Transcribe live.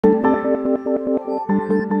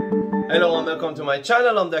Hello and welcome to my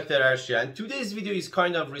channel. I'm Dr. Arshia, and today's video is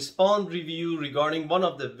kind of response review regarding one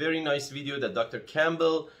of the very nice video that Dr.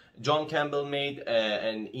 John Campbell made,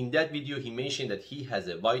 and in that video he mentioned that he has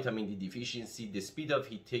a vitamin D deficiency, the speed of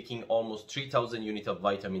he taking almost 3,000 units of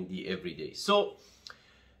vitamin D every day. So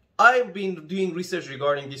I've been doing research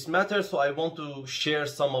regarding this matter, so I want to share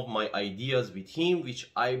some of my ideas with him,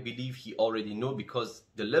 which I believe he already know because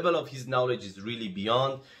the level of his knowledge is really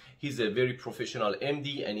beyond. He's a very professional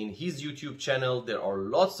MD, and in his YouTube channel there are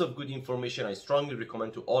lots of good information. I strongly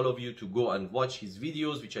recommend to all of you to go and watch his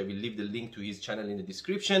videos, which I will leave the link to his channel in the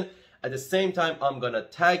description. At the same time, I'm gonna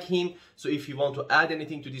tag him, so if you want to add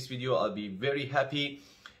anything to this video, I'll be very happy.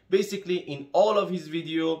 Basically, in all of his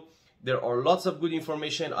video there are lots of good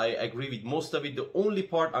information. I agree with most of it. The only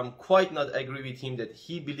part I'm quite not agree with him, that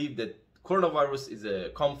he believed that coronavirus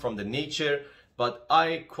is come from the nature, but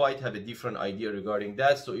I quite have a different idea regarding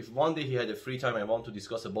that. So if one day he had a free time and I want to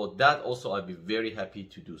discuss about that also, I'd be very happy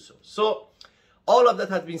to do so. So all of that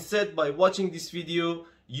has been said. By watching this video,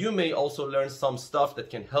 you may also learn some stuff that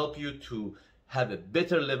can help you to have a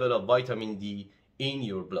better level of vitamin D in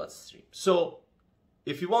your bloodstream. So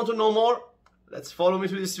if you want to know more, let's follow me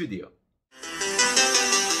through this video.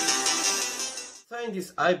 Saying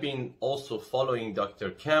this, I've been also following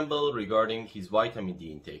Dr. Campbell regarding his vitamin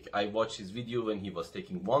D intake. I watched his video when he was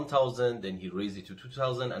taking 1,000, then he raised it to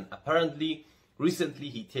 2,000, and apparently recently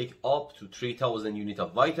he take up to 3,000 units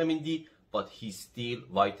of vitamin D, but he's still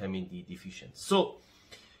vitamin D deficient. So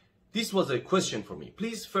this was a question for me.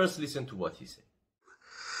 Please first listen to what he said.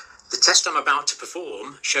 The test I'm about to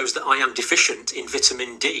perform shows that I am deficient in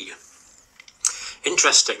vitamin D.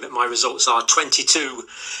 Interesting that my results are 22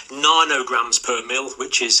 nanograms per mil,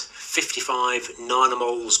 which is 55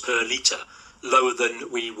 nanomoles per litre, lower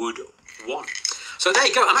than we would want. So there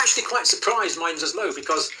you go. I'm actually quite surprised mine's as low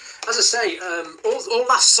because, as I say, all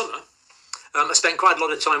last summer, I spent quite a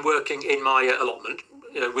lot of time working in my allotment,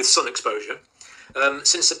 with sun exposure.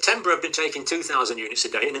 Since September, I've been taking 2,000 units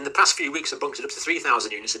a day, and in the past few weeks, I've bumped it up to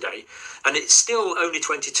 3,000 units a day, and it's still only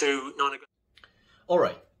 22 nanograms. All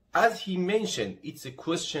right. As he mentioned, it's a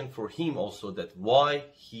question for him also that why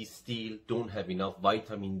he still don't have enough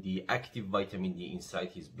vitamin D, active vitamin D inside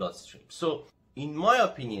his bloodstream. So in my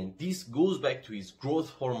opinion, this goes back to his growth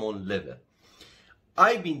hormone level.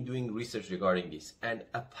 I've been doing research regarding this, and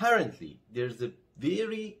apparently there's a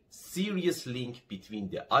very serious link between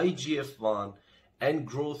the IGF-1 and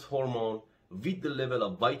growth hormone with the level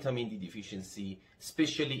of vitamin D deficiency,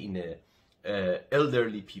 especially in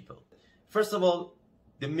elderly people. First of all,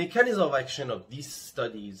 the mechanism of action of these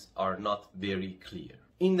studies are not very clear.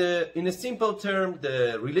 In a simple term,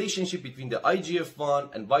 the relationship between the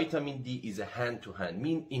IGF-1 and vitamin D is a hand-to-hand.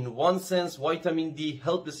 Mean, in one sense, vitamin D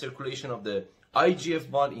helps the circulation of the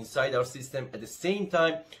IGF-1 inside our system. At the same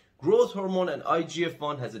time, growth hormone and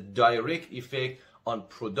IGF-1 has a direct effect on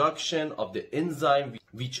production of the enzyme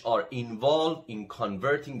which are involved in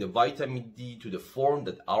converting the vitamin D to the form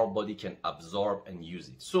that our body can absorb and use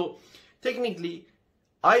it. So technically,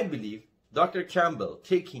 I believe Dr. Campbell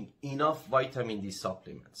taking enough vitamin D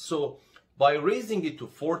supplements. So by raising it to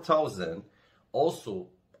 4,000, also,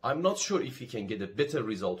 I'm not sure if he can get a better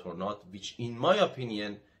result or not, which in my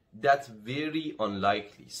opinion, that's very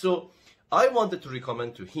unlikely. So I wanted to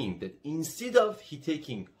recommend to him that instead of he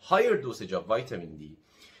taking higher dosage of vitamin D,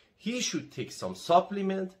 he should take some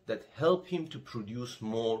supplement that help him to produce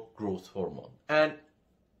more growth hormone. And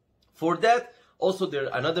for that, also, there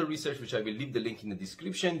another research which I will leave the link in the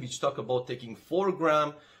description, which talk about taking 4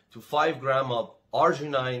 gram to 5 gram of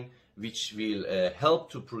arginine, which will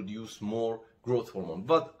help to produce more growth hormone.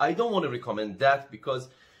 But I don't want to recommend that because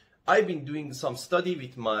I've been doing some study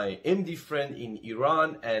with my MD friend in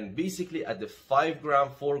Iran, and basically at the 5 gram,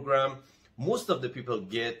 4 gram, most of the people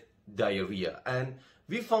get diarrhea. And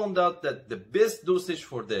we found out that the best dosage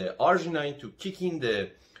for the arginine to kick in the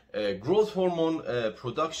growth hormone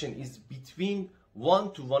production is between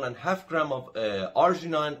 1 to 1.5 gram of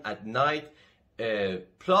arginine at night,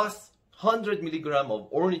 plus 100 milligram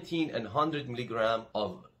of ornithine and 100 milligram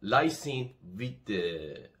of lysine with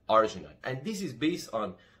the arginine. And this is based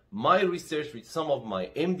on my research with some of my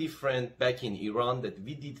MD friends back in Iran, that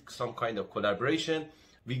we did some kind of collaboration.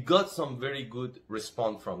 We got some very good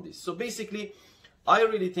response from this. So basically, I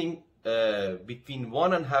really think between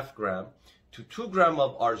 1.5 gram to 2 gram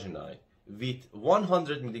of arginine with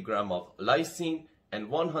 100 milligram of lysine and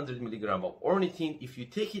 100 milligram of ornithine, if you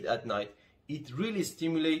take it at night, it really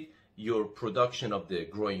stimulates your production of the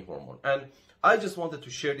growing hormone. And I just wanted to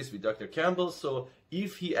share this with Dr. Campbell, so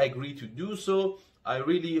if he agreed to do so, I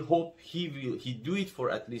really hope he do it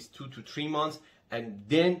for at least 2 to 3 months, and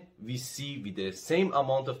then we see with the same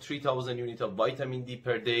amount of 3000 units of vitamin D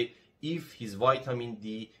per day if his vitamin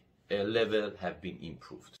D level have been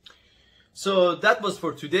improved. So that was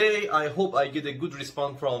for today. I hope I get a good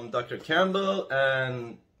response from Dr. Campbell,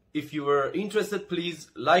 and if you were interested, please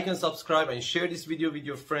like and subscribe and share this video with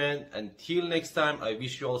your friend. Until next time, I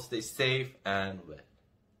wish you all stay safe and well.